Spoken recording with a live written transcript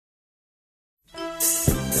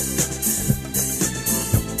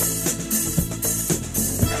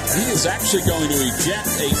He is actually going to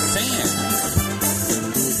eject a fan.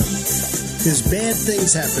 There's bad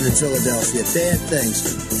things happen in Philadelphia. Bad things.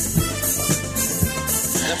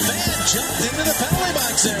 The fan jumped into the penalty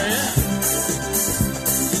box area.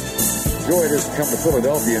 Joy it is to come to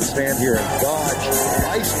Philadelphia and stand here and dodge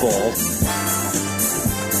ice balls.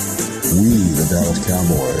 We, the Dallas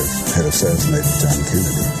Cowboys, had assassinated John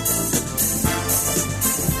Kennedy.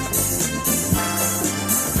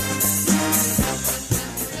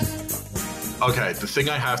 Okay, the thing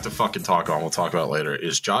I have to fucking talk on, we'll talk about later,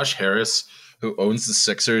 is Josh Harris, who owns the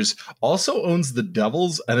Sixers, also owns the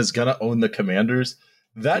Devils and is going to own the Commanders.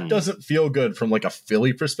 That doesn't feel good from like a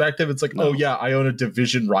Philly perspective. It's like, oh yeah, I own a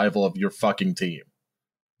division rival of your fucking team.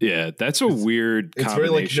 Yeah, that's a weird It's very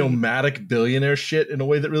like nomadic billionaire shit in a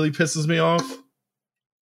way that really pisses me off.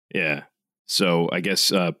 Yeah. So I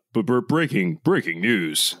guess but breaking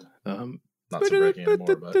news. Not so breaking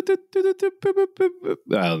anymore, but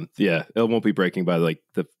yeah, it won't be breaking by like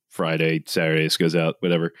the Friday, Saturday this goes out,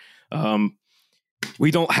 whatever.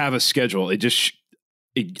 We don't have a schedule. I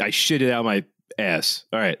shit it out my ass.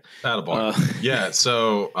 All right. Yeah,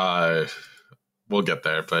 so we'll get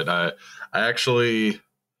there, but I actually,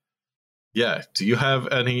 yeah. Do you have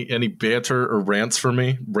any banter or rants for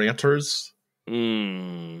me? Ranters?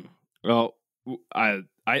 Well,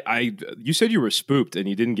 you said you were spooked and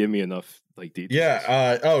you didn't give me enough like details.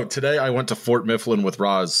 Yeah. Today I went to Fort Mifflin with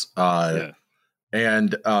Roz.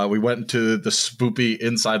 And we went into the spoopy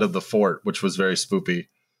inside of the fort, which was very spoopy.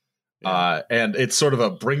 Yeah. And it's sort of a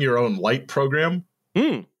bring your own light program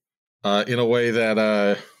in a way that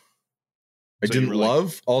I didn't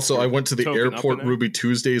love. Also, I went to the airport Ruby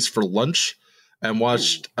Tuesdays for lunch and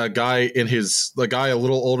watched a guy a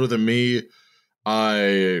little older than me,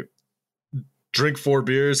 drink 4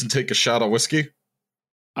 beers and take a shot of whiskey.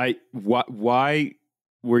 Why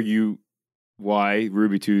Ruby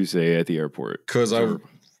Tuesday at the airport? Because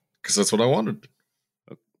that's what I wanted.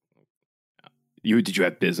 Did you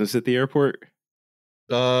have business at the airport?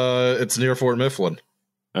 It's near Fort Mifflin.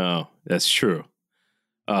 Oh, that's true.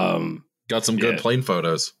 Got some good plane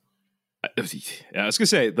photos. I was gonna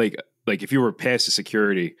say, like if you were past the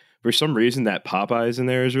security, for some reason that Popeyes in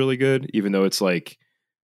there is really good, even though it's like,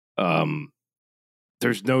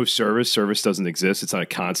 there's no service. Service doesn't exist. It's not a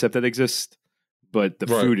concept that exists, but the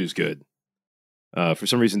food is good. For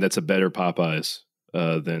some reason, that's a better Popeyes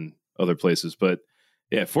than other places. But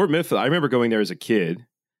yeah, Fort Mifflin, I remember going there as a kid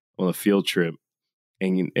on a field trip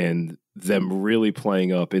and them really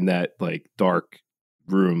playing up in that like dark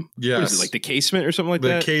room. Yes. What is it, like the casement or something like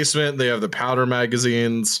that? The casement, they have the powder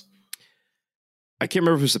magazines. I can't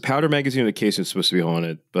remember if it was the powder magazine or the casement supposed to be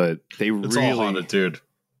haunted, but it's all haunted, dude.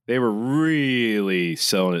 They were really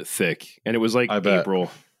selling it thick. And it was like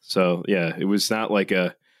April. So yeah, it was not like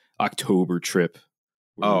a October trip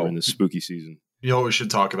where we're in the spooky season. You know what we should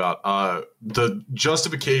talk about? The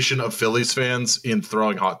justification of Phillies fans in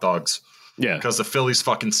throwing hot dogs. Yeah. Because the Phillies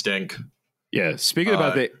fucking stink. Yeah. Speaking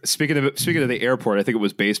of the airport, I think it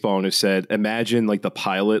was Baseball who said, imagine like the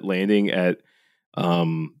pilot landing at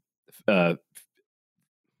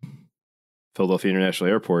Philadelphia International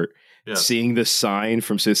Airport. Yes. Seeing the sign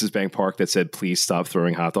from Citizens Bank Park that said, please stop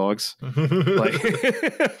throwing hot dogs.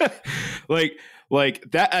 like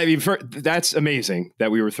that. I mean, that's amazing that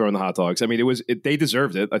we were throwing the hot dogs. I mean, they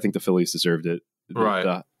deserved it. I think the Phillies deserved it.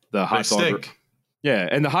 Right. The hot dog. Yeah.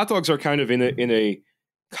 And the hot dogs are kind of in a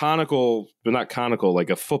conical, but not conical, like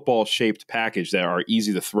a football shaped package that are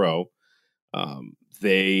easy to throw. But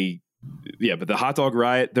the hot dog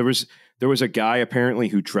riot, there was a guy apparently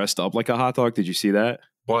who dressed up like a hot dog. Did you see that?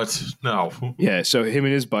 What? No. Yeah, so him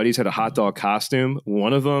and his buddies had a hot dog costume.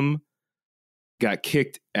 One of them got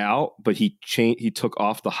kicked out, but he took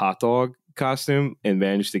off the hot dog costume and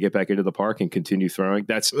managed to get back into the park and continue throwing.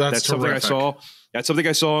 That's something I saw. That's something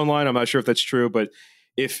I saw online. I'm not sure if that's true, but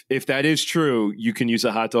if that is true, you can use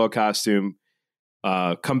a hot dog costume,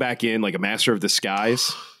 come back in like a master of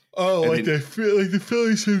disguise. Oh, like the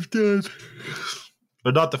Phillies have done.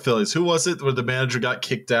 But not the Phillies. Who was it where the manager got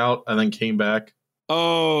kicked out and then came back?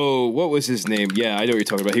 Oh, what was his name? Yeah, I know what you're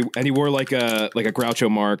talking about. He wore like a Groucho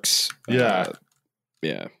Marx,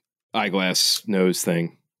 eyeglass nose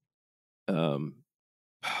thing. Who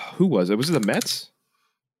was it? Was it the Mets?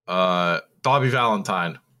 Bobby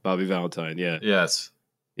Valentine. Bobby Valentine. Yeah. Yes.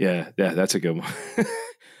 Yeah. That's a good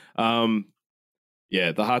one.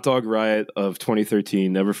 Yeah, the hot dog riot of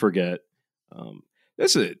 2013. Never forget.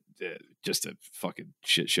 This is just a fucking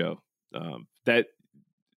shit show. That.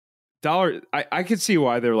 I could see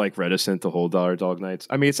why they're like reticent to hold dollar dog nights.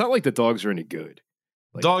 I mean, it's not like the dogs are any good.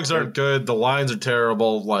 Like, dogs aren't good. The lines are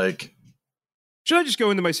terrible. Like, Should I just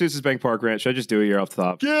go into my Citizens Bank Park rant? Should I just do it here off the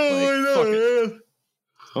top? Yeah, I know, man.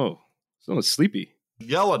 Oh, someone's sleepy.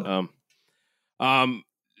 Yelling.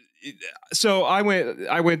 So I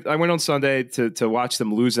went on Sunday to watch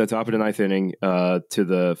them lose at the top of the ninth inning to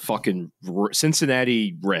the fucking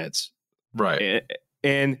Cincinnati Reds. Right.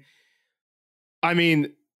 And I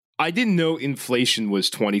mean, I didn't know inflation was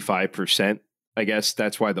 25%. I guess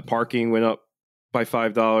that's why the parking went up by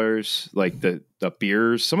 $5. Like the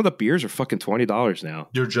beers, some of the beers are fucking $20 now.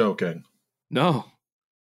 You're joking. No,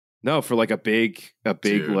 for like a big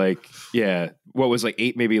Dude. like, yeah, what was like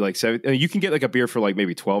 8, maybe like 7. You can get like a beer for like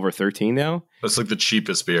maybe 12 or 13 now. That's like the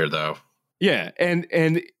cheapest beer though. Yeah. And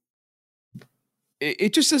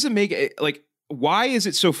it just doesn't make it like, why is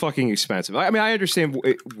it so fucking expensive? I mean, I understand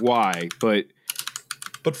why, but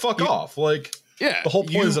fuck off. Like, yeah, the whole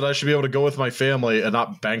point is that I should be able to go with my family and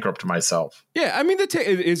not bankrupt myself. Yeah, I mean,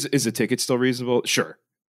 is the ticket still reasonable? Sure,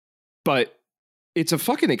 but it's a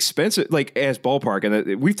fucking expensive, like, as ballpark.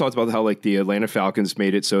 And we've talked about how like the Atlanta Falcons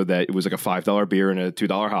made it so that it was like a $5 beer and a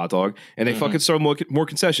 $2 hot dog, and they fucking started more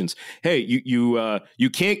concessions. Hey, you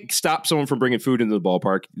can't stop someone from bringing food into the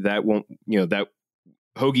ballpark. That won't, that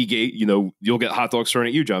hoagie gate. You'll get hot dogs thrown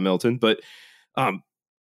at you, John Milton. But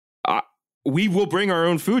we will bring our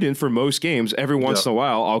own food in for most games. Every once in a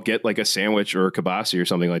while, I'll get like a sandwich or a kibasi or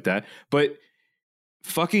something like that. But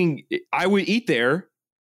fucking, I would eat there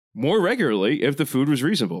more regularly if the food was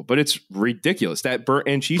reasonable. But it's ridiculous. That burnt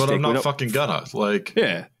end cheesesteak. But I'm not fucking gonna. Like,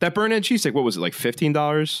 yeah, that burnt end cheesesteak. What was it, like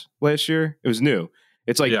 $15 last year? It was new.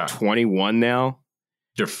 It's like 21 now.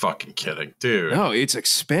 You're fucking kidding, dude. No, it's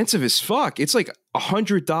expensive as fuck. It's like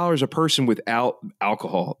 $100 a person without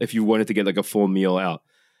alcohol if you wanted to get like a full meal out.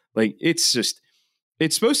 Like, it's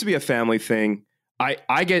supposed to be a family thing. I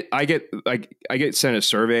get sent a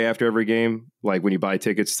survey after every game, like when you buy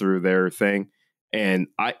tickets through their thing. And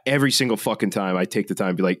every single fucking time I take the time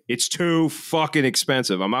to be like, it's too fucking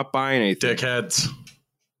expensive. I'm not buying anything. Dickheads.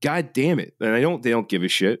 God damn it. And they don't give a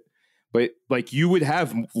shit. But like, you would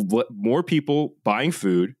have more people buying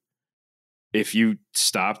food if you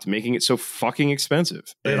stopped making it so fucking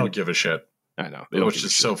expensive. They don't give a shit. I know. Which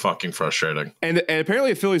is so fucking frustrating. And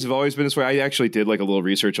apparently the Phillies have always been this way. I actually did like a little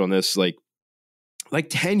research on this. Like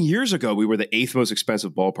 10 years ago, we were the 8th most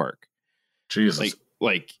expensive ballpark. Jesus.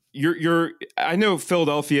 Like you're I know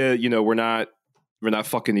Philadelphia, we're not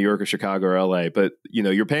fucking New York or Chicago or LA, but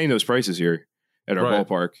you're paying those prices here at our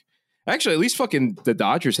ballpark. Actually, at least fucking the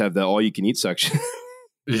Dodgers have the all you can eat section.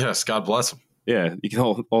 Yes, God bless them. Yeah, you can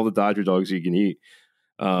all the Dodger dogs you can eat.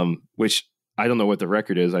 Which I don't know what the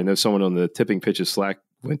record is. I know someone on the Tipping Pitches Slack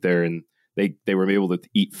went there and they were able to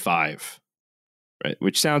eat 5, right?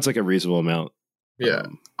 Which sounds like a reasonable amount. Yeah,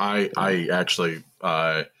 I actually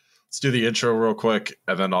let's do the intro real quick,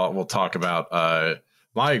 and then we'll talk about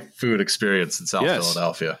my food experience in South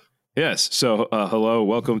Philadelphia. Yes. So, hello,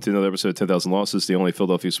 welcome to another episode of 10,000 Losses, the only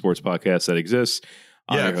Philadelphia sports podcast that exists.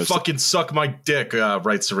 Fucking suck my dick,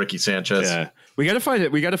 writes to Ricky Sanchez. Yeah, we got to find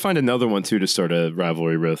it. We got to find another one too to start a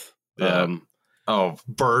rivalry with. Yeah.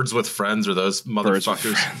 Birds with Friends, or those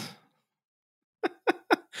motherfuckers.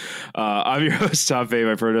 I'm your host, Tom Faye.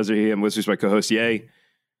 My pronouns are he. I'm with my co-host, Yay.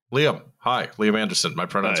 Liam. Hi, Liam Anderson. My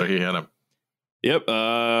pronouns are he and him. Yep.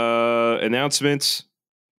 Announcements.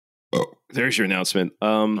 Oh, there's your announcement.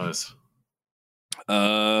 Nice.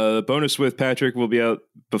 Bonus with Patrick will be out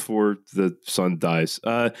before the sun dies.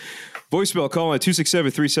 Voicemail, call on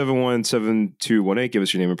 267-371-7218. Give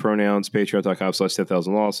us your name and pronouns.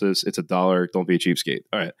 Patreon.com/10,000 losses. It's $1. Don't be a cheapskate.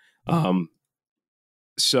 All right.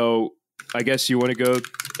 So I guess you want to go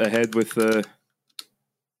ahead with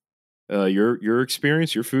your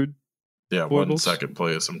experience, your food. Yeah, foibles? 1 second,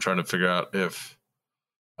 please. I'm trying to figure out if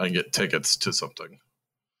I can get tickets to something,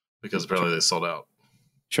 because apparently they sold out.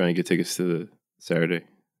 Trying to get tickets to the Saturday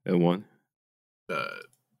at 1.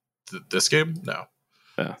 This game? No.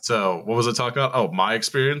 Yeah. So what was I talking about? Oh, my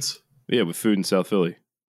experience? Yeah, with food in South Philly.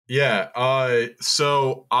 Yeah.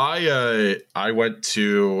 So I went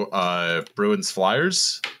to Bruins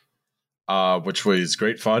Flyers, which was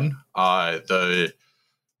great fun. The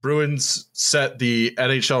Bruins set the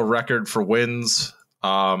NHL record for wins,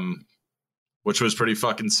 which was pretty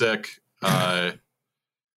fucking sick.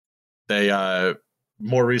 They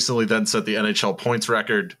more recently then set the NHL points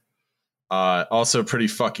record. Also pretty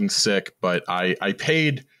fucking sick, but I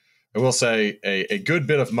paid, I will say, a good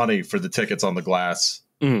bit of money for the tickets on the glass.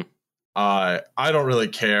 Mm. I don't really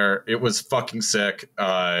care. It was fucking sick.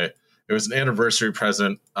 It was an anniversary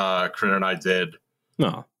present Corinne and I did.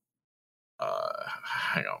 No.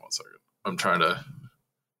 Hang on 1 second. I'm trying to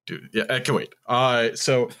do. Yeah, I can wait.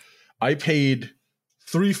 So I paid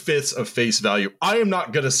 3/5 of face value. I am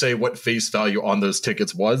not going to say what face value on those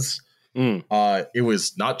tickets was. It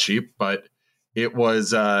was not cheap, but it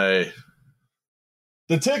was. The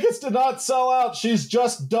tickets did not sell out. She's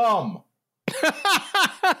just dumb.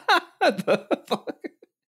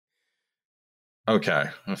 Okay,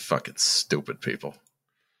 fucking stupid people.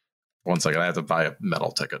 1 second, I have to buy a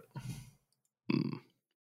metal ticket.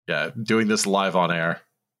 Yeah, doing this live on air.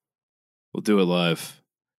 We'll do it live.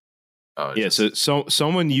 Oh, yeah, so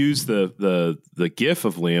someone used the GIF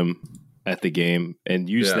of Liam at the game and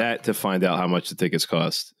used that to find out how much the tickets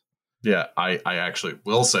cost. Yeah, I actually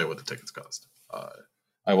will say what the tickets cost.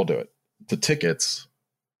 I will do it. The tickets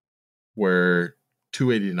were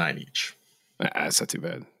 $289 each. That's not too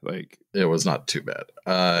bad. Like, it was not too bad.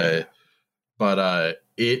 But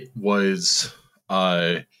it was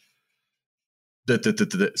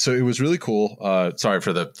so it was really cool. Sorry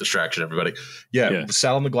for the distraction, everybody. Yeah.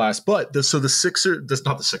 Sat on the glass. But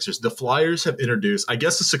the Flyers have introduced, I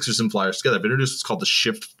guess the Sixers and Flyers together have introduced what's called the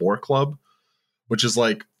Shift 4 Club, which is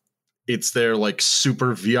like, it's their like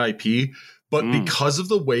super VIP. But because of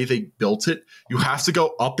the way they built it, you have to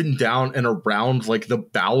go up and down and around like the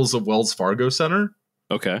bowels of Wells Fargo Center.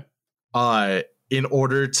 Okay. In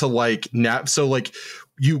order to like nap. So like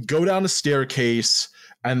you go down a staircase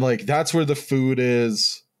and like that's where the food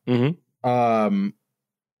is. And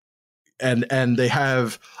they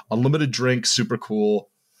have unlimited drinks, super cool.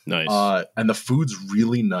 Nice. And the food's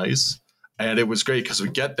really nice. And it was great because we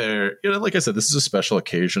get there, like I said, this is a special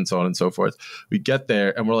occasion, so on and so forth. We get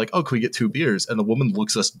there and we're like, oh, can we get 2 beers? And the woman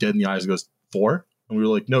looks us dead in the eyes and goes, 4? And we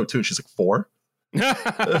were like, no, 2. And she's like, 4?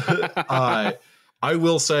 I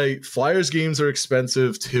will say Flyers games are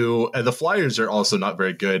expensive too. And the Flyers are also not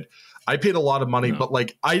very good. I paid a lot of money, but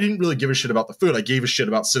like I didn't really give a shit about the food. I gave a shit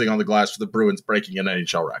about sitting on the glass for the Bruins breaking an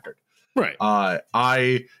NHL record. Right.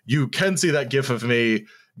 You can see that gif of me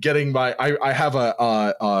getting my I have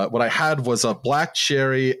what I had was a black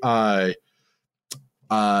cherry Bud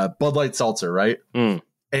Light seltzer, right?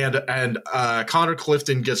 And Connor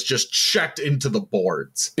Clifton gets just checked into the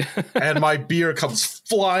boards and my beer comes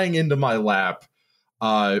flying into my lap.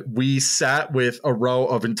 We sat with a row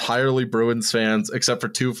of entirely Bruins fans except for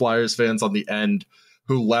 2 Flyers fans on the end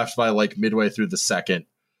who left by like midway through the second.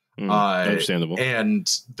 Understandable. And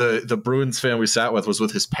the Bruins fan we sat with was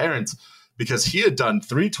with his parents, because he had done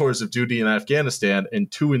 3 tours of duty in Afghanistan and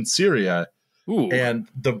 2 in Syria. Ooh. And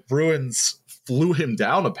the Bruins flew him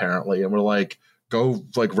down apparently and were like, go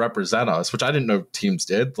like represent us, which I didn't know teams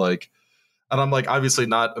did. Like, and I'm like, obviously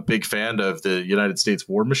not a big fan of the United States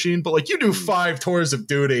war machine, but like you do 5 tours of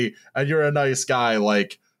duty and you're a nice guy.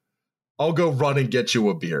 Like, I'll go run and get you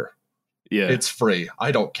a beer. Yeah. It's free.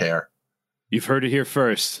 I don't care. You've heard it here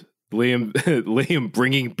first. Liam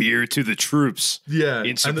bringing beer to the troops. Yeah,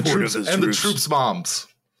 in support of the troops' moms.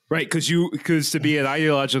 Right, because to be an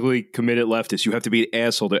ideologically committed leftist, you have to be an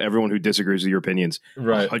asshole to everyone who disagrees with your opinions.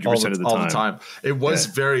 Right, 100% of the time. All the time. It was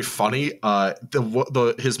very funny.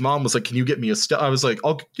 His mom was like, "Can you get me a Stella?" I was like,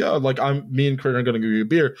 "Oh yeah, like me and Corinne are going to give you a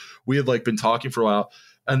beer." We had like been talking for a while,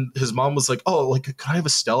 and his mom was like, "Oh, like can I have a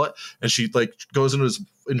Stella?" And she like goes into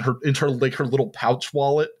her like her little pouch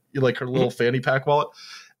wallet, like her little fanny pack wallet.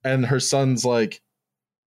 And her son's like,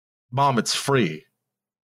 "Mom, it's free."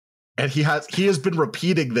 And he has been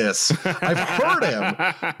repeating this. I've heard him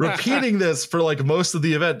repeating this for like most of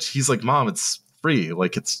the event. He's like, "Mom, it's free.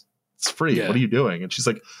 Like it's free. Yeah. What are you doing?" And she's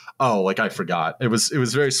like, "Oh, like I forgot." It was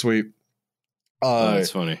very sweet. That's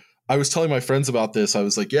funny. I was telling my friends about this. I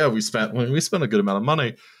was like, "Yeah, we spent a good amount of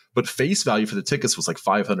money, but face value for the tickets was like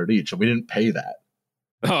 $500 each, and we didn't pay that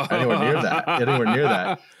anywhere near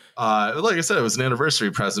that." Like I said, it was an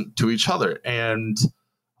anniversary present to each other. And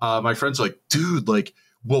my friends were like, "Dude, like,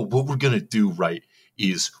 well, what we're going to do, right,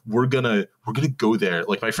 is we're going to go there."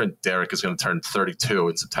 Like my friend Derek is going to turn 32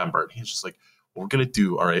 in September. And he's just like, "What we're going to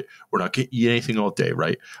do, all right, we're not going to eat anything all day,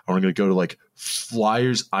 right? And we're going to go to like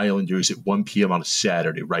Flyers Islanders at 1 p.m. on a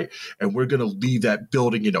Saturday, right? And we're going to leave that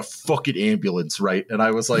building in a fucking ambulance, right?" And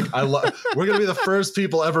I was like, we're going to be the first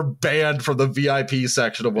people ever banned from the VIP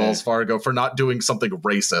section of Wells Fargo for not doing something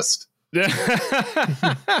racist.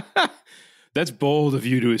 That's bold of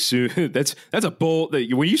you to assume. That's a bold.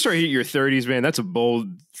 When you start hitting your 30s, man, that's a bold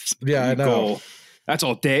I know. goal. That's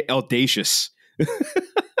audacious.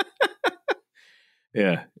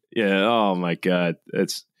 Yeah. Oh my God.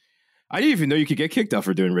 I didn't even know you could get kicked out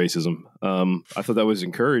for doing racism. I thought that was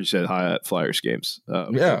encouraged at Flyers games.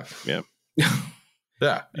 Yeah. Yeah.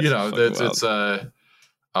 You know, it's I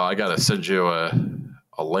gotta send you a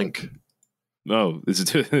link. Oh, is it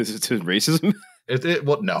to racism?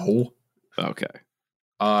 Well, no. Okay.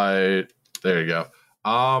 There you go.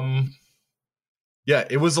 Yeah, yeah,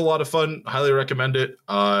 it was a lot of fun. Highly recommend it.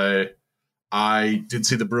 I did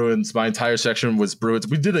see the Bruins. My entire section was Bruins.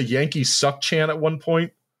 We did a Yankee suck chant at one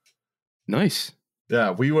point. Nice.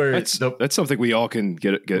 Yeah, we were. That's something we all can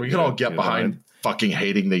get. We can all get behind fucking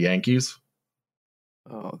hating the Yankees.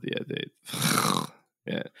 Oh yeah,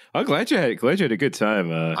 yeah. I'm glad you had a good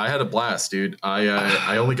time. I had a blast, dude.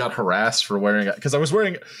 I only got harassed for wearing it because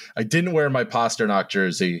I didn't wear my Pasternak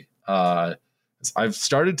jersey. I've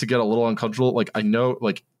started to get a little uncomfortable. Like I know,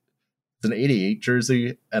 like it's an '88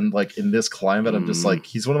 jersey, and like in this climate, I'm just like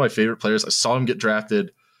he's one of my favorite players. I saw him get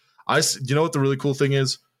drafted. You know what the really cool thing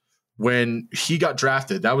is? When he got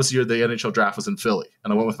drafted, that was the year the NHL draft was in Philly,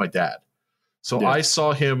 and I went with my dad. So I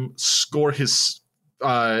saw him score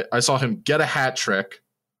I saw him get a hat trick,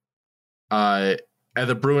 and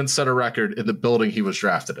the Bruins set a record in the building he was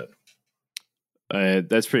drafted in.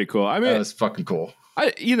 That's pretty cool. I mean, that's fucking cool.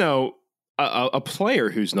 A player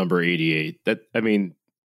who's number 88.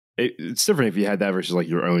 It's different if you had that versus like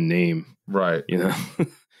your own name, right?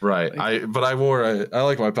 Right. Like, I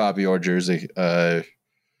like my Poppy Orr jersey. I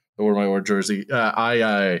wore my Orr jersey.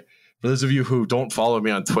 For those of you who don't follow me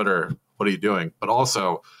on Twitter, what are you doing? But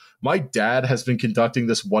also, my dad has been conducting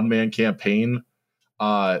this one-man campaign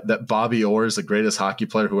that Bobby Orr is the greatest hockey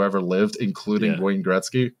player who ever lived, including Wayne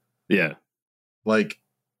Gretzky. Yeah. Like,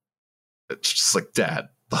 it's just like, Dad.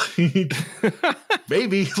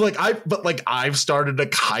 Maybe. I've started to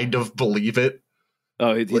kind of believe it.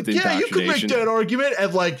 Oh, you could make that argument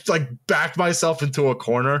and like backed myself into a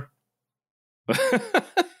corner. You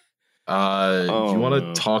want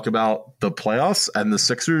to talk about the playoffs and the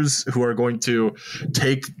Sixers who are going to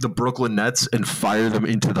take the Brooklyn Nets and fire them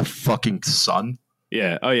into the fucking sun?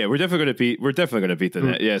 Yeah. Oh yeah. We're definitely going to beat the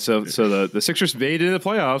Nets. Yeah. So the Sixers made it in the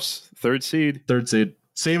playoffs. Third seed.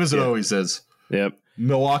 Same as it always is. Yep.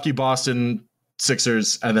 Milwaukee, Boston,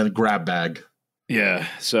 Sixers, and then grab bag. Yeah.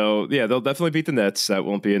 So yeah, they'll definitely beat the Nets. That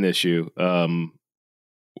won't be an issue. Are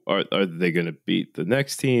they going to beat the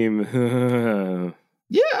next team?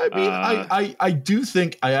 Yeah, I mean, I do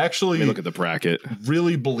think I actually look at the bracket.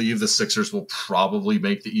 Really believe the Sixers will probably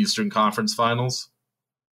make the Eastern Conference Finals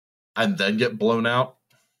and then get blown out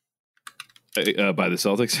by the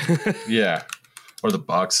Celtics. Yeah, or the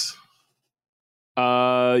Bucks.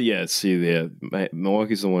 Yeah. See,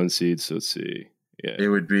 Milwaukee's the 1 seed. So let's see. Yeah, it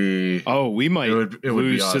would be. Oh, we might. It would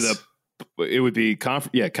be us. It would be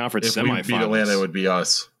conference if semifinals. If we beat Atlanta, it would be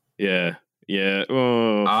us. Yeah. Yeah.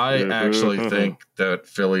 Oh, I actually think that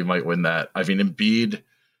Philly might win that. I mean, Embiid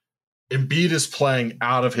is playing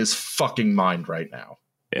out of his fucking mind right now.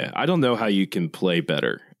 Yeah, I don't know how you can play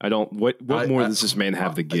better. I don't. What more does this man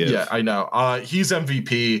have to give? Yeah, I know. He's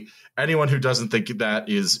MVP. Anyone who doesn't think that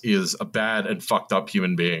is a bad and fucked up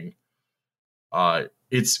human being.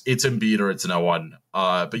 It's Embiid or it's no one.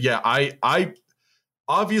 But yeah, I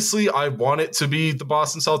obviously I want it to be the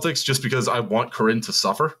Boston Celtics just because I want Corinne to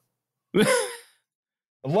suffer. I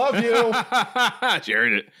love you.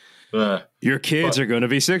 Jared. Your kids are going to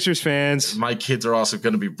be Sixers fans. My kids are also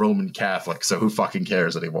going to be Roman Catholic, so who fucking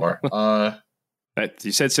cares anymore?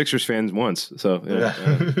 You said Sixers fans once, so yeah.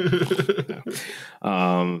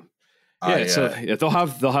 So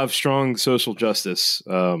they'll have strong social justice.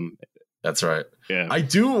 That's right. Yeah, I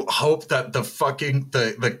do hope that the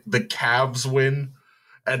Cavs win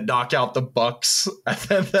and knock out the Bucks,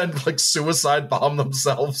 and then like suicide bomb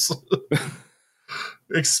themselves.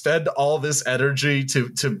 Expend all this energy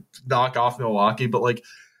to knock off Milwaukee, but like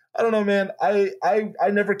I don't know, man. I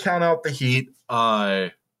never count out the Heat.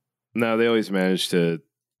 No, they always manage to.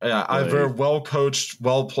 Yeah, they're a well coached,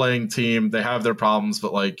 well playing team. They have their problems,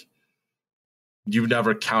 but like you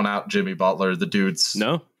never count out Jimmy Butler. The dude's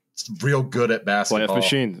real good at basketball. Playoff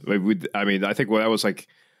machine. I mean, I think that was like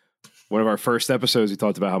one of our first episodes. We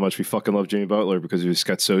talked about how much we fucking love Jimmy Butler because he's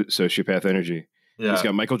got sociopath energy. Yeah. He's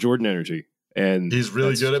got Michael Jordan energy. And he's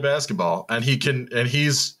really good at basketball, and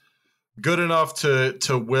he's good enough to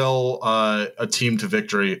will a team to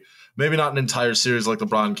victory. Maybe not an entire series like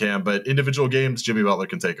LeBron can, but individual games, Jimmy Butler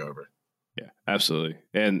can take over. Yeah, absolutely.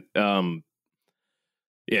 And that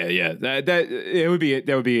would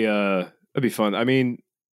be fun. I mean,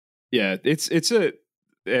 yeah, NBA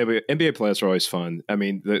playoffs are always fun. I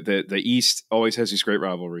mean, the East always has these great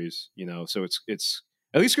rivalries, so it's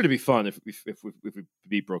at least going to be fun if we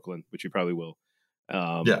beat Brooklyn, which we probably will.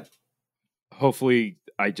 Hopefully,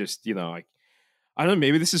 I don't know.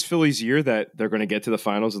 Maybe this is Philly's year that they're going to get to the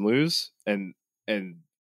finals and lose, and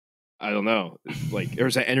I don't know. Like,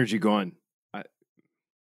 there's that energy gone.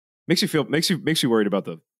 Makes you worried about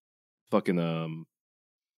the fucking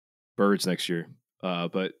Birds next year.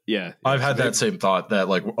 But yeah, I've had that same thought that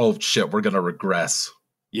like, oh shit, we're going to regress.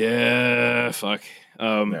 Yeah, fuck.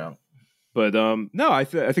 Yeah. But no, I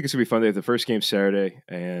think it's gonna be fun. They have the first game Saturday,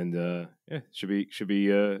 and should be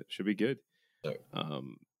good.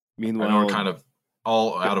 Meanwhile, I know we're kind of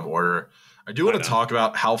all out of order. I do want to talk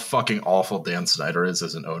about how fucking awful Dan Snyder is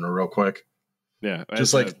as an owner, real quick. Yeah,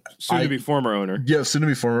 just like soon to be former owner. Yeah, soon to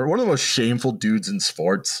be former. One of the most shameful dudes in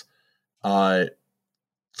sports.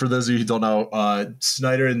 For those of you who don't know,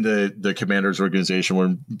 Snyder and the Commanders organization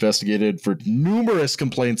were investigated for numerous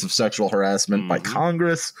complaints of sexual harassment by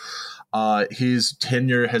Congress. His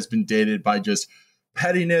tenure has been dated by just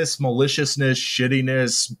pettiness, maliciousness,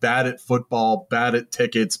 shittiness, bad at football, bad at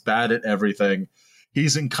tickets, bad at everything.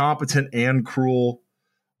 He's incompetent and cruel.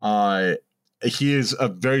 He is a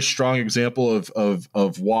very strong example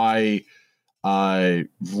of why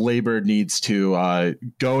labor needs to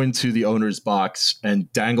go into the owner's box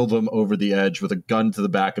and dangle them over the edge with a gun to the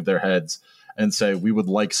back of their heads and say, we would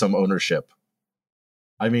like some ownership.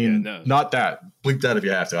 I mean, not that. Bleep that if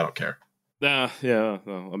you have to. I don't care.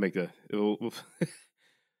 I'll make that.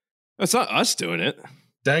 It's not us doing it.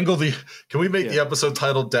 Can we make the episode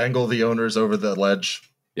titled Dangle the Owners over the ledge?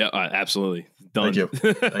 Yeah, absolutely. Done. Thank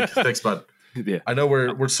you. Thanks, bud. Yeah. I know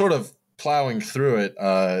we're sort of plowing through it.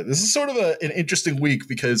 This is sort of an interesting week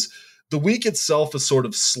because the week itself is sort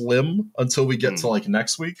of slim until we get to like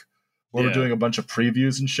next week where we're doing a bunch of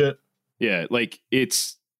previews and shit. Yeah, like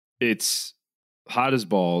it's hot as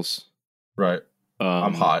balls. Right.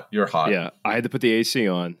 I'm hot. You're hot. Yeah, I had to put the AC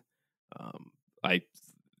on.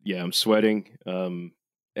 I'm sweating.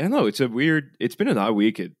 I don't know. It's been an odd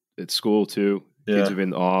week at school too. Kids have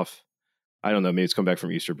been off. I don't know. Maybe it's come back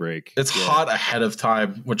from Easter break. It's hot ahead of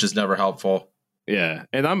time, which is never helpful. Yeah.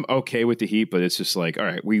 And I'm okay with the heat, but it's just like, all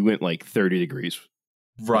right, we went like 30 degrees.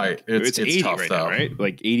 Right. It's 80 tough right though. Now, right?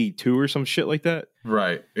 Like 82 or some shit like that.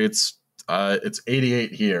 Right. It's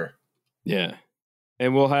 88 here. Yeah.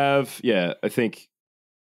 And we'll have, I think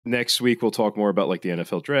next week we'll talk more about like the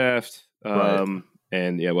NFL draft. Right.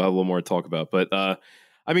 And we'll have a little more to talk about. But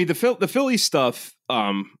I mean, the Philly stuff,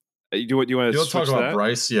 do you want to talk about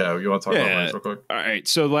Bryce? Yeah, you want to talk about Bryce real quick? All right.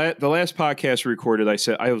 So the last podcast we recorded,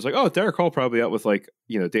 I was like, oh, Derek Hall probably out with like,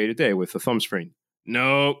 day to day with a thumb sprain.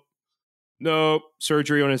 Nope.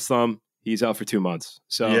 Surgery on his thumb. He's out for 2 months.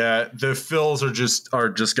 So yeah, the Phils are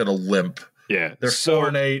just gonna limp. Yeah, they're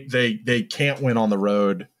 4-8. They can't win on the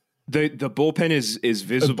road. The bullpen is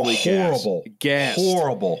visibly horrible,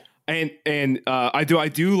 horrible. And I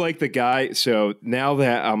do like the guy. So now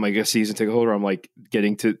that I'm like a season ticket holder, I'm like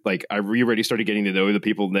getting to like I already started getting to know the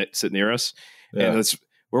people that sit near us, and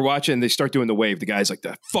we're watching. They start doing the wave. The guy's like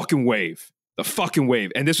the fucking wave,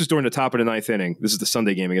 and this was during the top of the ninth inning. This is the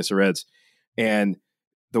Sunday game against the Reds, and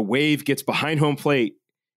the wave gets behind home plate,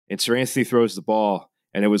 and Sir Anthony throws the ball,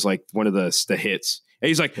 and it was like one of the hits. And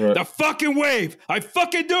he's like, the fucking wave. I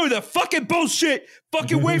fucking do the fucking bullshit.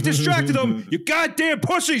 Fucking wave distracted him. You goddamn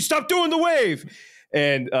pussy. Stop doing the wave.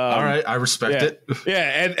 And all right, I respect it.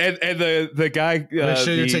 Yeah, and the guy. Make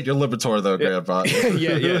sure you take your Lipitor though, Grandpa.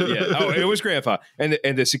 Yeah. Oh, it was Grandpa. And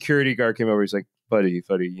the security guard came over. He's like, buddy,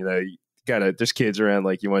 there's kids around.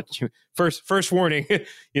 Like first warning.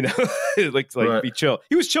 Be chill.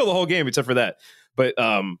 He was chill the whole game except for that. But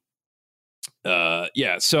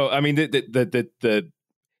so I mean the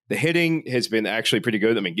hitting has been actually pretty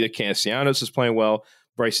good. I mean, Castellanos is playing well.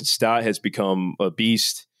 Bryson Stott has become a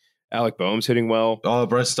beast. Alec Boehm's hitting well.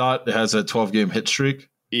 Bryce Stott has a 12-game hit streak.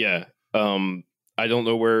 Yeah. I don't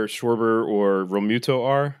know where Schwarber or Realmuto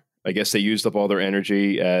are. I guess they used up all their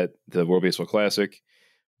energy at the World Baseball Classic.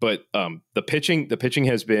 But the pitching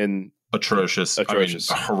has been atrocious. I mean,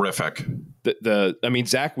 horrific.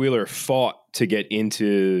 Zach Wheeler fought to get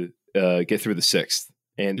through the sixth,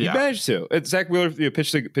 and he managed to. Zach Wheeler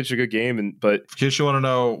pitched a good game, but in case you want to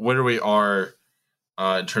know where we are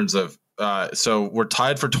in terms of, so we're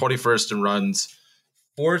tied for 21st in runs,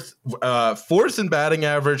 fourth in batting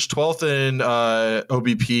average, 12th in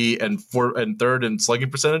OBP, and third in slugging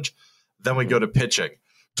percentage. Then we go to pitching,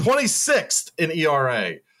 26th in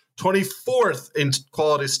ERA, 24th in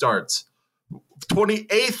quality starts,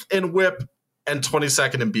 28th in WHIP, and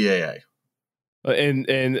 22nd in BAA. And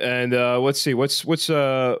let's see, what's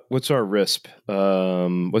our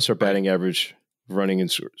RISP? What's our batting average running in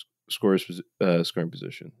scoring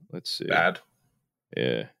position? Let's see. Bad.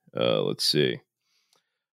 Yeah. Let's see.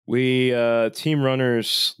 We team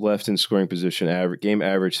runners left in scoring position game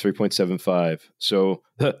average 3.75. So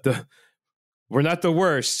we're not the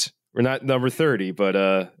worst. We're not number 30,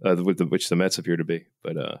 but which the Mets appear to be.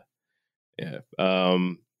 But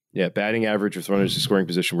batting average with runners in scoring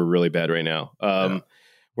position, we're really bad right now.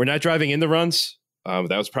 We're not driving in the runs. That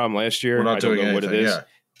was a problem last year. We're not doing anything, what it is.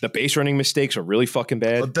 The base running mistakes are really fucking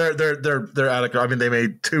bad. They're adequate. I mean, they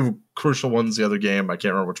made 2 crucial ones the other game. I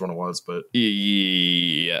can't remember which one it was, but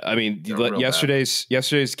yeah, I mean, yesterday's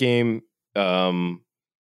game.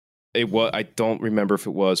 It was. I don't remember if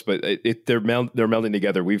it was, but they're melding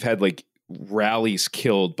together. We've had like rallies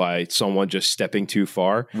killed by someone just stepping too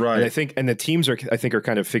far, right? And I think the teams are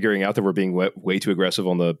kind of figuring out that we're being way too aggressive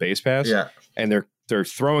on the base pass. Yeah, and they're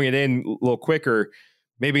throwing it in a little quicker.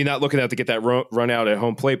 Maybe not looking out to get that run out at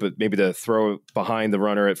home plate, but maybe to throw behind the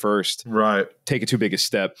runner at first. Right. Take it too big a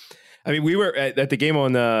step. I mean, we were at the game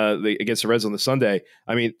on against the Reds on the Sunday.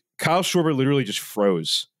 I mean, Kyle Schwarber literally just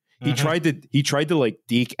froze. He tried to like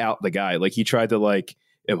deke out the guy. Like he tried to like,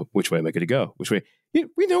 which way am I going to go? Which way?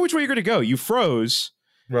 We know which way you're going to go. You froze.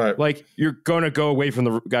 Right. Like you're going to go away from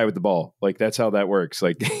the guy with the ball. Like that's how that works.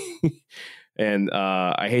 Like, and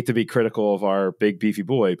I hate to be critical of our big beefy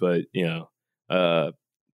boy, but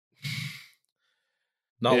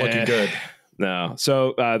not looking good. No.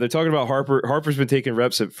 So they're talking about Harper. Harper's been taking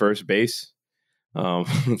reps at first base.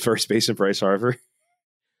 First base and Bryce Harper.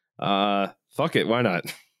 Fuck it. Why not?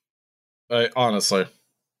 Honestly.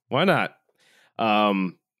 Why not?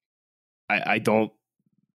 I don't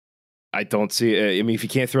see it. I mean, if you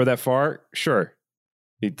can't throw that far, sure.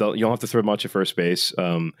 You don't have to throw much at first base.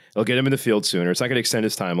 It'll get him in the field sooner. It's not going to extend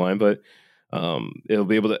his timeline, but it'll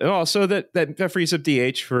be able to, and also that frees up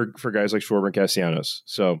DH for guys like Schwarber and Castellanos.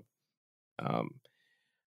 So,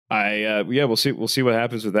 we'll see what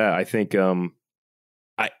happens with that. I think,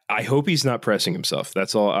 I hope he's not pressing himself.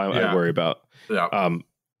 That's all I worry about. Yeah.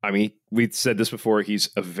 I mean, we've said this before. He's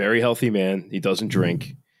a very healthy man. He doesn't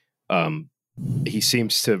drink. He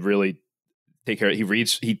seems to really take care. He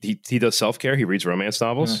reads. He does self-care. He reads romance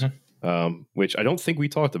novels, which I don't think we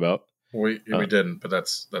talked about. We didn't, but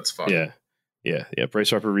that's fun. Yeah. Bryce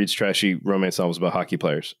Harper reads trashy romance novels about hockey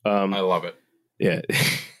players. I love it. Yeah.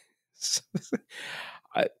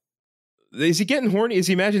 Is he getting horny? Is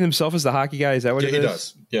he imagining himself as the hockey guy? Is that what it is? He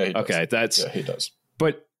does. Yeah, he does. Okay, he does.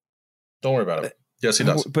 But don't worry about it. Yes, he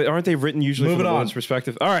does. But aren't they written usually from the woman's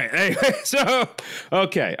perspective? All right. Anyway, so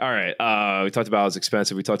okay. All right. We talked about it's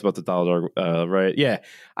expensive. We talked about the dollar dog, right? Yeah.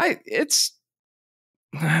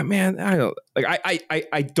 Man, I don't like.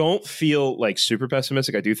 I don't feel like super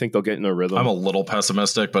pessimistic. I do think they'll get in a rhythm. I'm a little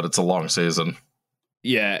pessimistic, but it's a long season.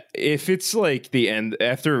 Yeah, if it's like the end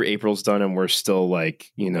after April's done and we're still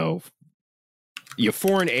like 4-8.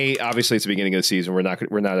 Obviously, it's the beginning of the season. We're not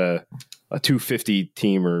a 250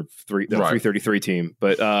 team or 333 team,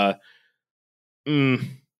 but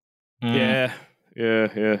yeah.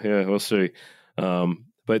 We'll see.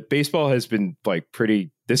 But baseball has been like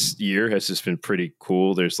pretty. This year has just been pretty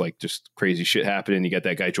cool. There's like just crazy shit happening. You got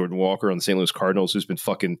that guy Jordan Walker on the St. Louis Cardinals who's been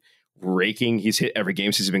fucking raking. He's hit every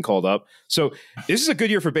game since he's been called up. So this is a good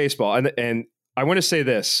year for baseball. And I want to say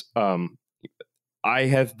this. I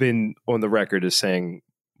have been on the record as saying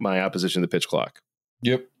my opposition to the pitch clock.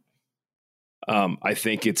 Yep. I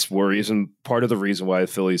think it's worrisome. Part of the reason why the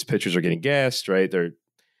Phillies pitchers are getting gassed, right?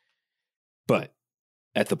 But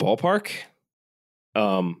at the ballpark,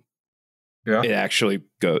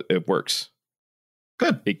 it works.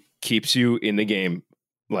 Good. It keeps you in the game.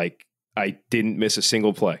 Like I didn't miss a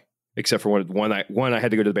single play except for one I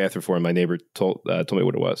had to go to the bathroom for, and my neighbor told me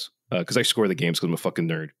what it was because I score the games because I'm a fucking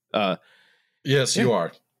nerd. Yes, you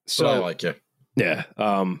are. So I like you. Yeah.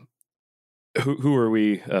 Who are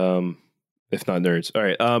we? If not nerds. All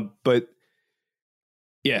right. But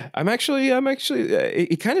yeah, I'm actually.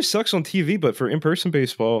 It kind of sucks on TV, but for in-person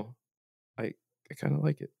baseball, I kind of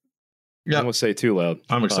like it. Yeah. I don't want to say it too loud.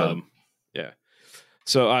 I'm excited. Yeah.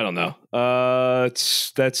 So I don't know.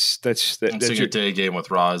 That's your day game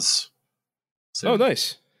with Roz. Oh,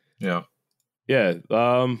 nice. Yeah. Yeah.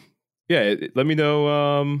 Yeah. Let me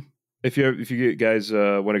know. If you guys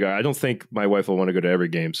want to go. I don't think my wife will want to go to every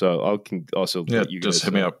game, so I can also let you guys just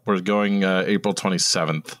hit me up. We're going April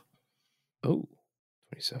 27th. Oh,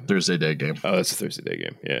 27th. Thursday day game. Oh, that's a Thursday day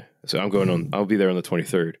game. Yeah. So I'm going on. I'll be there on the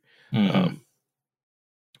 23rd. Mm-hmm.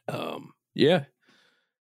 Yeah.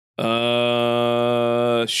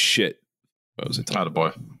 Shit. What was it?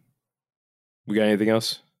 Attaboy. We got anything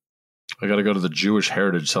else? I got to go to the Jewish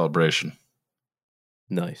Heritage Celebration.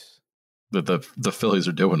 Nice. The Phillies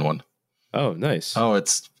are doing one. Oh, nice. Oh,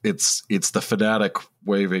 it's the fanatic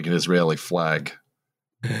waving an Israeli flag.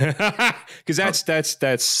 Because that's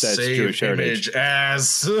Jewish heritage.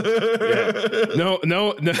 Ass. Yeah. No.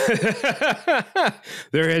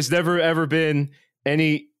 There has never ever been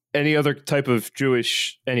any other type of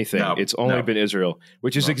Jewish anything. No, it's only been Israel,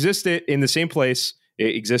 which has existed in the same place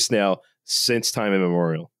it exists now since time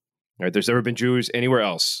immemorial. Right? There's never been Jews anywhere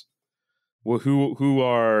else. Well, who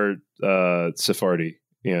are Sephardi?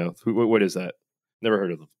 You know, what is that? Never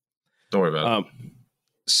heard of them. Don't worry about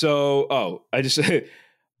it.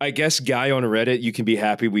 I guess guy on Reddit, you can be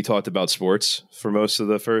happy we talked about sports for most of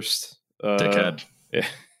the first. Dickhead. Yeah.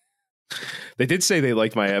 They did say they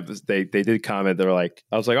liked my episode. They did comment. They're like,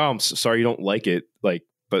 I was like, oh, I'm sorry you don't like it. Like,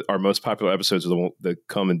 but our most popular episodes are the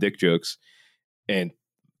cum and dick jokes, and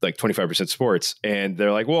like 25% sports. And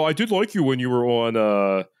they're like, well, I did like you when you were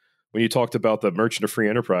on when you talked about the Merchant of Free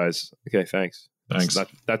Enterprise. Okay, thanks. Thanks.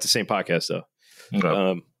 Not the same podcast though.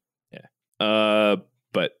 Okay.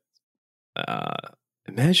 But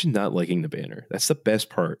imagine not liking the banner. That's the best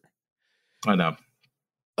part. I know.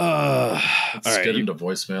 Let's get into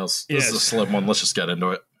voicemails. This is a slim one. Let's just get into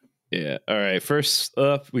it. Yeah. All right. First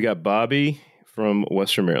up, we got Bobby from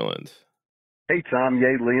Western Maryland. Hey, Tom.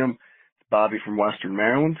 Yay, Liam. It's Bobby from Western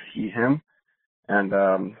Maryland. He, him. And,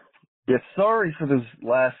 sorry for those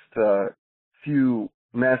last few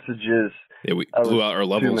messages. Yeah, we blew out our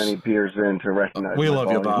levels. Too many beers in to recognize. We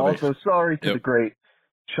love you, Bobby. Also, sorry to the great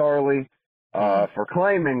Charlie for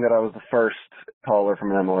claiming that I was the first caller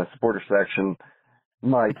from an MLS supporter section.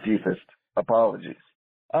 My deepest apologies.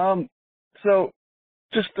 So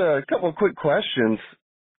just a couple of quick questions.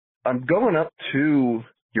 I'm going up to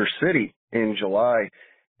your city in July,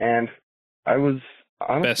 and I was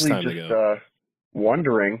honestly just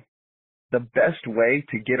wondering the best way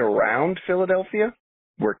to get around Philadelphia,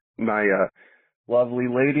 where my lovely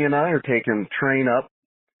lady and I are taking the train up.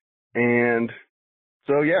 And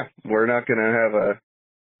so, yeah, we're not going to have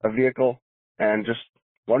a vehicle, and just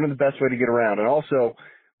wondering the best way to get around. And also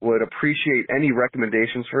would appreciate any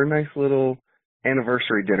recommendations for a nice little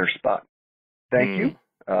anniversary dinner spot. Thank you.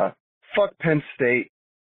 Fuck Penn State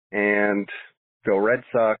and go Red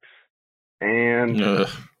Sox. And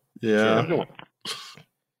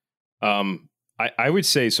I would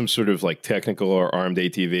say some sort of like technical or armed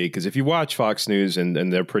ATV, because if you watch Fox News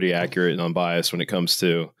and they're pretty accurate and unbiased when it comes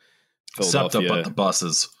to Philadelphia. Except up at the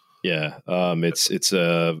buses. Yeah. It's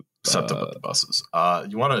a except up at the buses.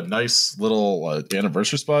 You want a nice little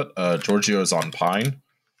anniversary spot? Giorgio's on Pine.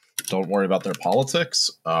 Don't worry about their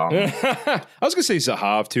politics. I was gonna say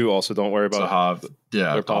Zahav too. Also, don't worry about Zahav.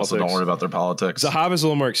 Yeah, also politics. Don't worry about their politics. Zahav is a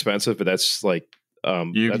little more expensive, but that's like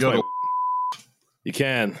you can go. You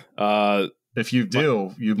can. If you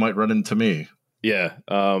do, you might run into me. Yeah.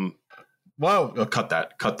 Well, cut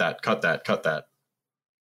that. Because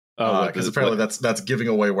apparently that's giving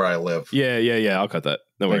away where I live. Yeah. I'll cut that.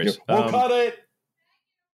 No worries. We'll cut it.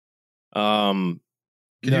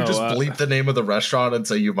 Can you just bleep the name of the restaurant and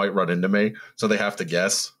say you might run into me, so they have to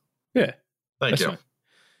guess? Yeah. Thank you.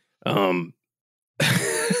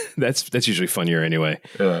 That's usually funnier anyway.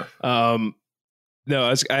 Yeah. No,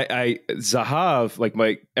 I Zahav, like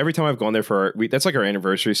every time I've gone there that's like our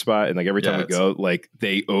anniversary spot, and like every time we go, like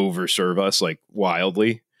they overserve us like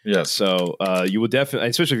wildly. Yeah. So you will definitely,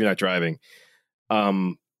 especially if you're not driving.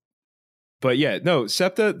 But yeah, no,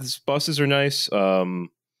 SEPTA, the buses are nice.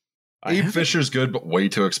 Abe Fisher's good, but way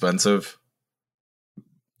too expensive.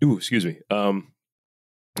 Ooh, excuse me.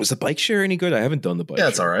 Was the bike share any good? I haven't done the bike. Yeah,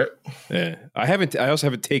 it's all right. Yeah, I also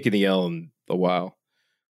haven't taken the L in a while.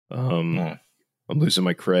 I'm losing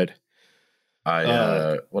my cred.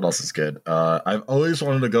 What else is good? I've always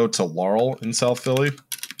wanted to go to Laurel in South Philly.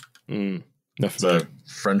 It's a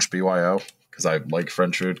French BYO because I like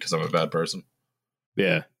French food because I'm a bad person.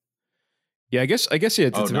 Yeah. Yeah, I guess. Yeah.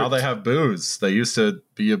 Now they have booze. They used to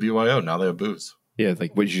be a BYO. Now they have booze. Yeah,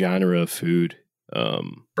 like what genre of food?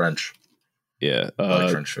 French. Yeah, I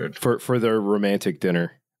like French food for their romantic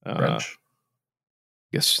dinner. French.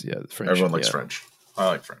 Yes, yeah, French. Everyone likes French. I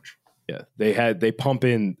like French. Yeah, they pump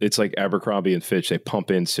in. It's like Abercrombie and Fitch. They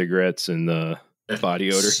pump in cigarettes and body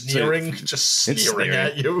odor, sneering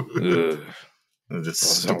at you.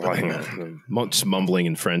 Just mumbling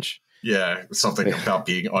in French. Yeah, something about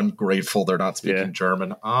being ungrateful. They're not speaking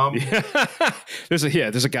German. There's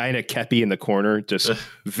a guy in a kepi in the corner, just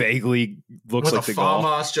vaguely looks like the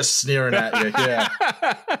FAMAS just sneering at you. Yeah.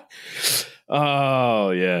 Oh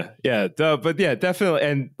yeah. But yeah, definitely.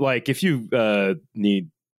 And like, if you need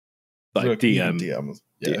like DM us.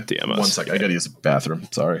 1 second, I gotta use the bathroom.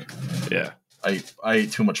 Sorry. Yeah, I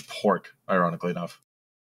ate too much pork. Ironically enough.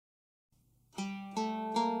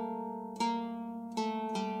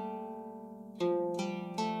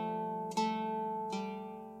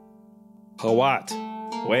 Hawat,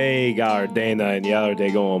 way gardena and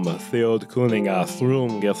yardegom, theod kuninga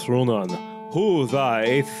thrum gethrunon, hu tha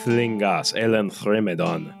eithlingas elen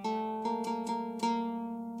thremedon.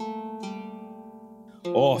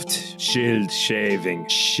 Oft shield shaving,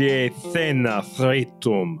 shethena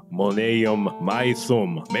thretum, moneum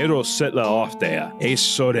maithum, mero setla oftea,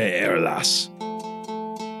 esore erlas.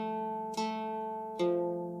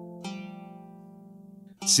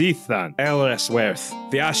 Sithan, Ellsworth,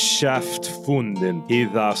 Fjärschaft funden,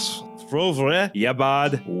 Hidas Frovre,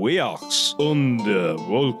 Jabad, Weox, under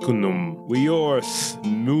Volcanum, Weorth,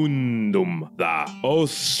 Mundum, da,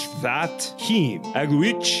 Osthat, Him,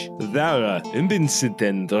 Agwich, Dara,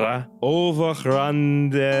 Imbincidendra,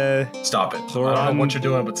 Overrande. Stop it. I don't know what you're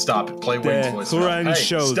doing, but stop it. Play Wayne's voice. Hey,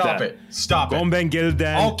 stop it. Stop it.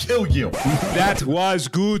 Gombengelden. I'll kill you. That was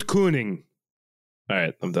good cooning. All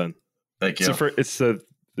right, I'm done. Thank you. I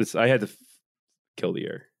had to kill the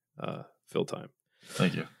air, fill time.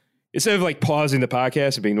 Thank you. Instead of like pausing the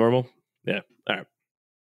podcast and being normal. Yeah. All right.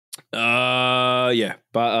 Yeah.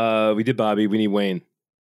 But we did Bobby. We need Wayne.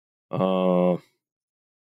 Hey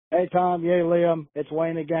Tom, yay Liam. It's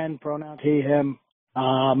Wayne again. Pronouns he, him.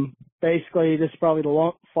 Basically, this is probably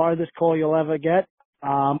the farthest call you'll ever get.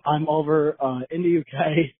 I'm over in the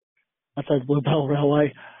UK. Outside Bluebell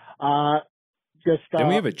Railway. Then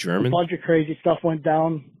we have a German. A bunch of crazy stuff went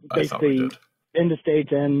down. Basically, in the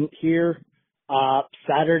States and here.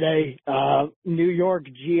 Saturday, New York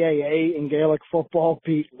GAA in Gaelic football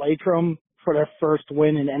beat Leitrim for their first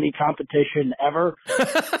win in any competition ever.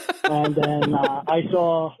 And then I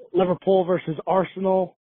saw Liverpool versus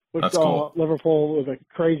Arsenal, which saw Liverpool with a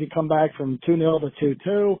crazy comeback from 2-0 to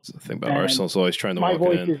 2-2. That's the thing about Arsenal's always trying to walk in. My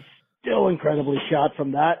voice is still incredibly shot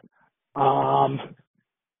from that. And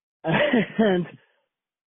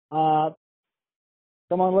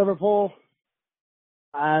come on, Liverpool.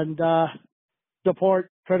 And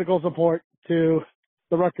critical support to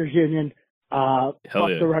the Rutgers Union. Fuck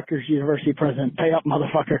the Rutgers University president. Pay up,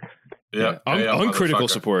 motherfucker. Yeah. Uncritical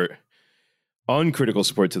support. Uncritical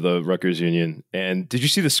support to the Rutgers Union. And did you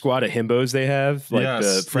see the squad of himbos they have? Like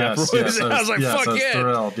the frat boys? I was like, fuck yeah.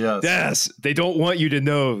 Thrilled, yes. They don't want you to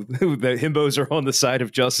know that himbos are on the side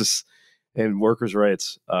of justice and workers'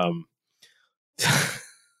 rights.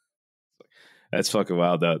 That's fucking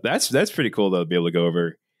wild, though. That's pretty cool, though, to be able to go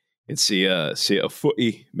over and see a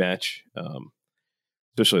footy match,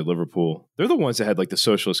 especially Liverpool. They're the ones that had like the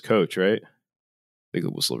socialist coach, right? I think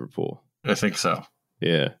it was Liverpool. I think so.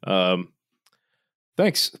 Yeah.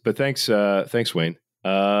 Thanks, Wayne.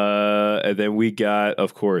 And then we got,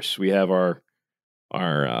 of course, we have our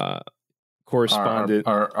correspondent,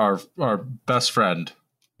 our best friend.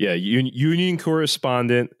 Yeah, union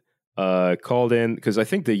correspondent called in because I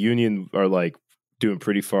think the union are like doing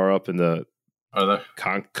pretty far up in the. Are they?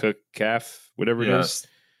 CONCACAF, whatever it is.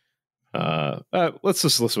 Let's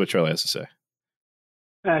just listen to what Charlie has to say.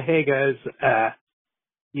 Hey, guys.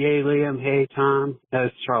 Yay, Liam. Hey, Tom.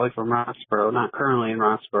 It's Charlie from Roxborough. Not currently in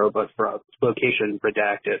Roxborough, but for location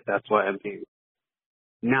redacted. That's why I'm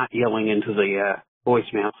not yelling into the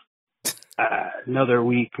voicemail. Another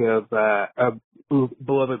week of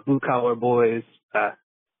beloved blue-collar boys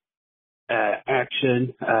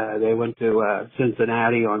action. They went to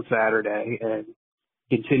Cincinnati on Saturday and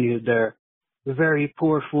continued their very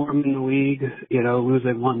poor form in the league,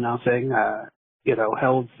 losing 1-0,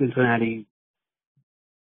 held Cincinnati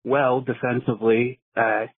well defensively,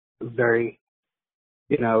 very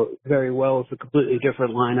well. It's a completely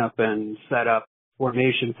different lineup and setup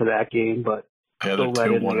formation for that game, but still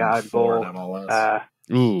let in the odd goal.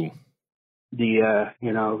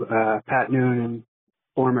 Pat Noonan,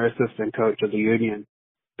 former assistant coach of the Union,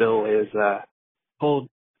 still is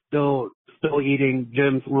still eating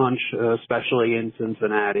Jim's lunch, especially in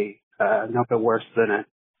Cincinnati. Nothing worse than an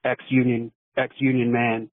ex-Union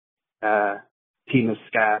man team of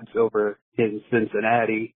scabs over in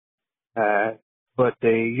Cincinnati. But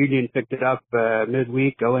the Union picked it up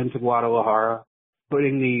midweek, going to Guadalajara,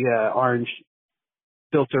 putting the orange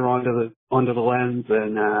filter onto the lens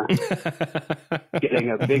and getting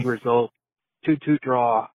a big result. 2-2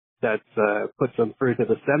 draw that's puts them through to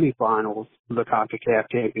the semifinals of the CONCACAF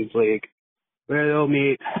Champions League, where they'll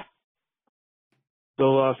meet the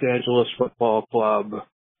Los Angeles Football Club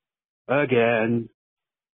again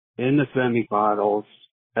in the semifinals.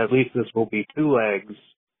 At least this will be 2 legs,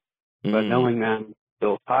 but knowing them,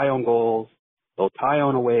 they'll tie on goals, they'll tie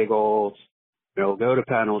on away goals, they'll go to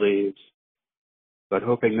penalties, but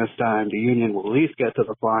hoping this time the Union will at least get to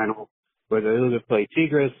the final, where they'll either play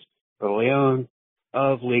Tigres or Leon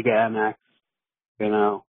of Liga MX.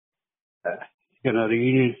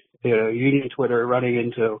 The Union Twitter running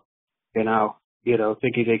into,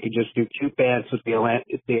 thinking they could just do 2 fans with the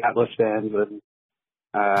Atlas fans and,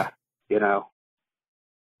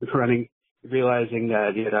 realizing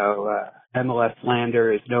that, MLS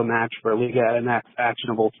slander is no match for Liga MX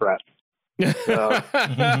actionable threats. So,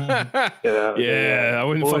 I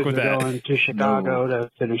wouldn't fuck with that. Going to Chicago to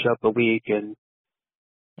finish up the week, and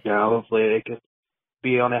hopefully they could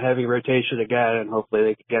be on a heavy rotation again, and hopefully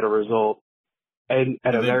they could get a result. and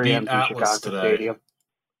at a very empty Atlas Chicago today. stadium.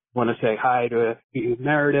 Want to say hi to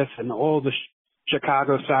Meredith and all the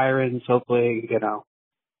Chicago Sirens. Hopefully, they'll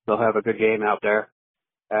have a good game out there.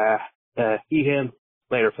 Eat him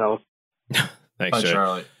later, fellas. Thanks,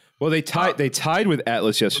 Charlie. Well, they tied with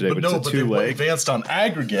Atlas yesterday, but it's a two-leg. They advanced on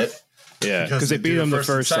aggregate. Yeah, because they beat them the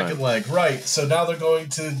first second time. leg, right? So now they're going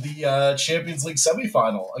to the Champions League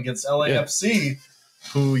semifinal against LAFC,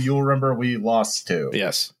 who you'll remember we lost to.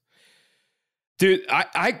 Yes, dude. All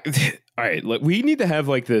right. Look, we need to have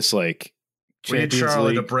this We need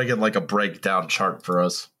Charlie to bring in a breakdown chart for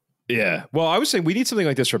us. Yeah. Well, I was saying we need something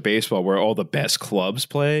like this for baseball, where all the best clubs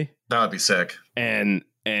play. That would be sick. And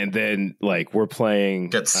then we're playing,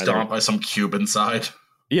 get stomped by some Cuban side.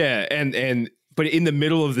 Yeah, but in the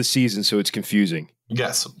middle of the season, so it's confusing.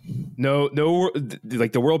 Yes. No,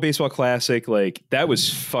 the World Baseball Classic, that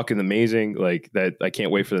was fucking amazing. That, I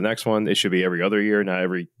can't wait for the next one. It should be every other year, not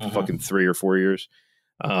every fucking 3 or 4 years.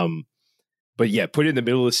 But yeah, put it in the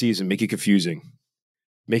middle of the season, make it confusing.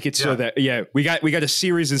 Make it so that we got a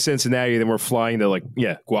series in Cincinnati, then we're flying to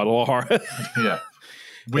Guadalajara. Yeah.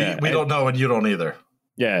 We don't know, and you don't either.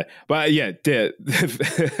 Yeah, but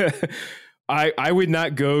I would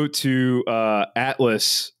not go to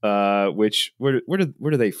Atlas, which where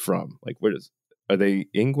are they from? Are they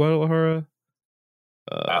in Guadalajara?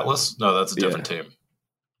 Atlas? No, that's a different team.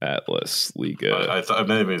 Atlas Liga. I thought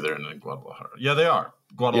maybe they're in Guadalajara. Yeah, they are.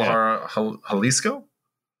 Guadalajara, Jalisco.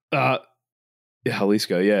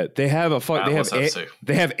 Jalisco. Yeah, they have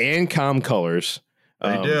they have ANCOM colors.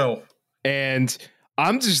 They do, and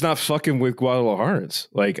I'm just not fucking with Guadalajarans.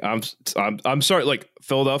 I'm sorry.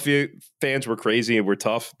 Philadelphia fans were crazy and we're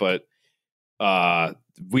tough, but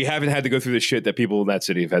we haven't had to go through the shit that people in that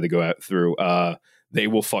city have had to go through. They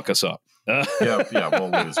will fuck us up. We'll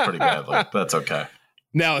lose pretty badly. That's okay.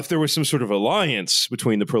 Now, if there was some sort of alliance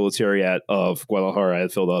between the proletariat of Guadalajara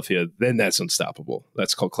and Philadelphia, then that's unstoppable.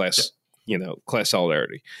 That's called class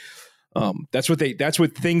solidarity. That's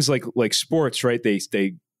what things like sports, right?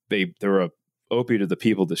 They're a opiate of the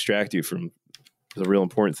people, distract you from the real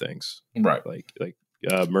important things, right? Like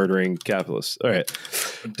murdering capitalists. All right,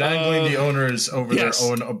 dangling the owners over their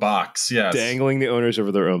own box. Yes, dangling the owners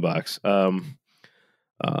over their own box.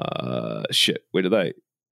 Shit. Wait, did I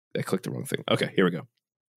clicked the wrong thing? Okay, here we go.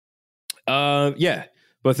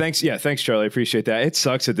 But thanks, Charlie. I appreciate that. It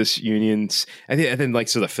sucks that this Union's, and then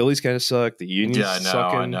so the Phillies kind of suck. The Union's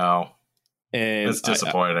I know. And it's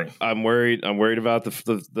disappointing. I'm worried about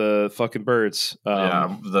the fucking Birds.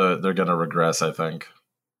 They're gonna regress, I think.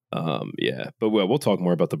 But we'll talk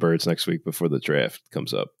more about the Birds next week before the draft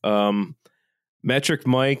comes up. Metric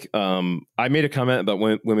Mike, I made a comment about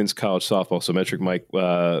women's college softball. So Metric Mike,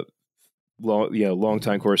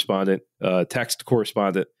 longtime correspondent, text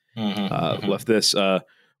correspondent, left this.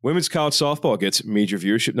 Women's college softball gets major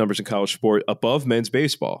viewership numbers in college sport above men's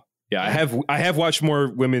baseball. Yeah, I have watched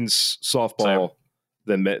more women's softball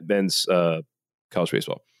than men's college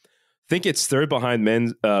baseball. Think it's third behind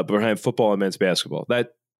behind football and men's basketball.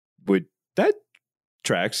 That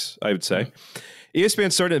tracks, I would say.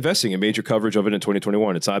 ESPN started investing in major coverage of it in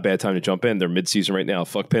 2021. It's not a bad time to jump in. They're mid-season right now.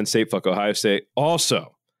 Fuck Penn State, fuck Ohio State.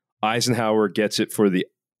 Also, Eisenhower gets it for the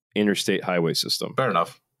interstate highway system. Fair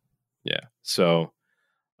enough. Yeah. So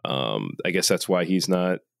I guess that's why he's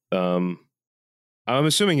not. I'm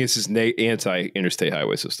assuming this is anti-interstate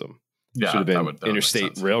highway system. Yeah, should have been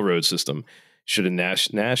interstate railroad system. Should have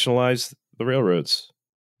nationalized the railroads.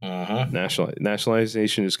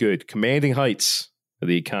 Nationalization is good. Commanding heights of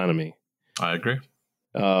the economy. I agree.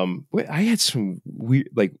 I had some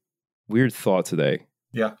weird thought today.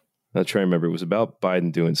 Yeah. I'm trying to remember. It was about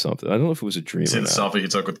Biden doing something. I don't know if it was a dream or not. The selfie he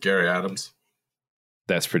took with Gary Adams.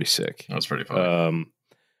 That's pretty sick. That was pretty funny.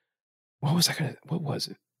 What was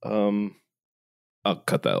it? I'll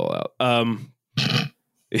cut that all out.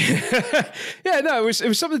 It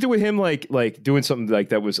was something to do with him like doing something like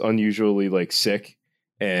that was unusually sick.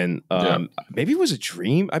 And maybe it was a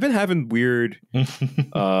dream. I've been having weird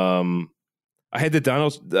I had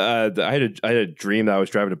I had a dream that I was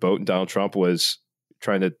driving a boat and Donald Trump was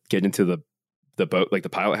trying to get into the boat, like the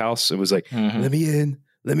pilot house. It was like, let me in.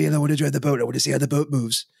 I want to drive the boat. I want to see how the boat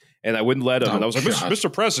moves. And I wouldn't let him. And I was like,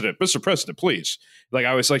 Mr. President, please.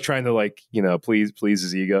 I was trying to please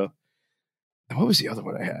his ego. And what was the other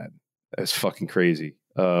one I had? That's fucking crazy.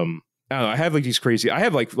 I don't know. I have these crazy. I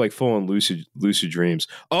have like full on lucid dreams.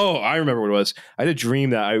 Oh, I remember what it was. I had a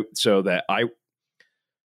dream that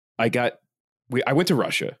I went to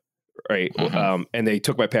Russia, right? And they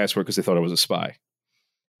took my passport because they thought I was a spy.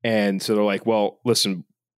 And so they're like, well, listen,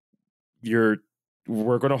 we're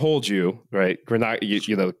going to hold you, right? We're not,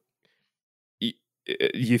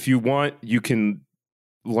 if you want, you can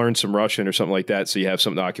learn some Russian or something like that, so you have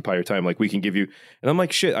something to occupy your time. Like we can give you, and I'm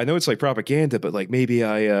like, shit, I know it's like propaganda, but like maybe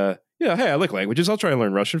hey, I like languages. I'll try and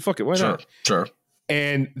learn Russian. Fuck it, why not? Sure.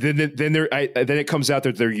 And then it comes out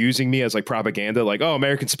that they're using me as like propaganda, like, oh,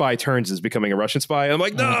 American Spy turns is becoming a Russian spy. And I'm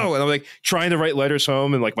like, no, and I'm like trying to write letters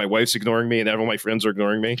home, and like my wife's ignoring me, and everyone my friends are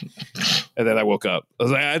ignoring me. And then I woke up. I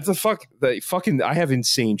was like, the fuck, I have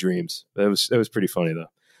insane dreams. That was pretty funny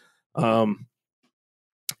though.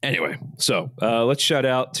 Anyway, so let's shout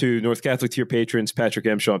out to North Catholic tier patrons: Patrick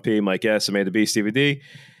M, Sean P, Mike S, Amanda B, Stephen D,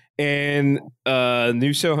 and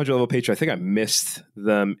new 700 level patron. I think I missed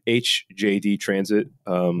them. HJD Transit.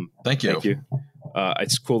 Thank you.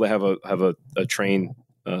 It's cool to have a train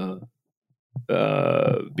be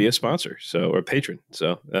a sponsor, or a patron.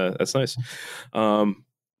 So that's nice.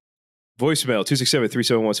 Voicemail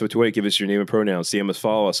 267-371-728. Give us your name and pronouns. DM us,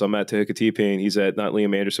 follow us. I'm at Tahika T-Pain. He's at not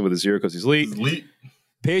Liam Anderson with a 0 because he's elite.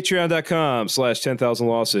 Patreon.com/10,000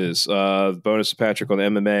 losses. Bonus to Patrick on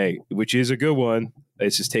MMA, which is a good one.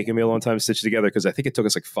 It's just taking me a long time to stitch it together because I think it took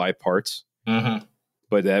us like 5 parts. Mm-hmm.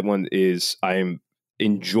 But that one is, I'm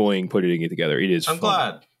enjoying putting it together. It is. I'm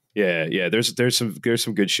glad. Yeah. There's some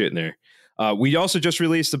good shit in there. We also just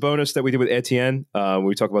released the bonus that we did with Etienne.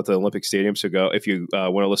 We talk about the Olympic Stadium. So go if you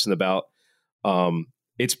want to listen about.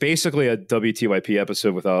 It's basically a WTYP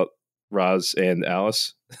episode without Roz and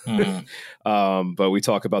Alice. Mm-hmm. But we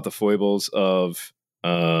talk about the foibles of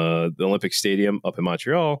the Olympic Stadium up in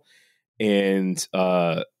Montreal, and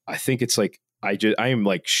I think it's like I am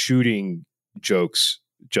like shooting jokes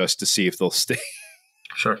just to see if they'll stay.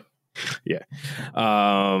 Sure. Yeah.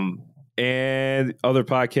 And other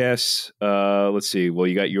podcasts. Let's see. Well,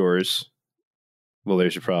 you got yours. Well,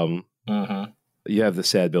 there's your problem. Mm-hmm. You have the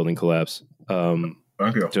sad building collapse.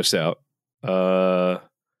 Thank you. Just out.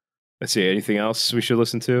 Let's see. Anything else we should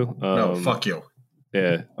listen to? No, fuck you.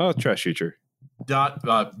 Yeah. Oh, trash future. Not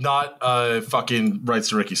fucking rights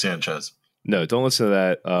to Ricky Sanchez. No, don't listen to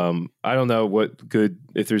that. I don't know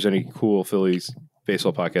if there's any cool Phillies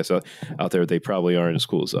baseball podcasts out there. They probably aren't as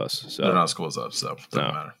cool as us. So. They're not as cool as us, so it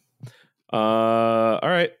doesn't matter. All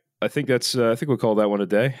right. I think we'll call that one a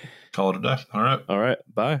day. Call it a day. All right.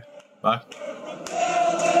 Bye. Bye.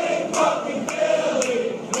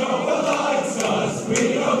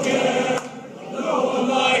 No one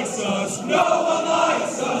likes us. No one likes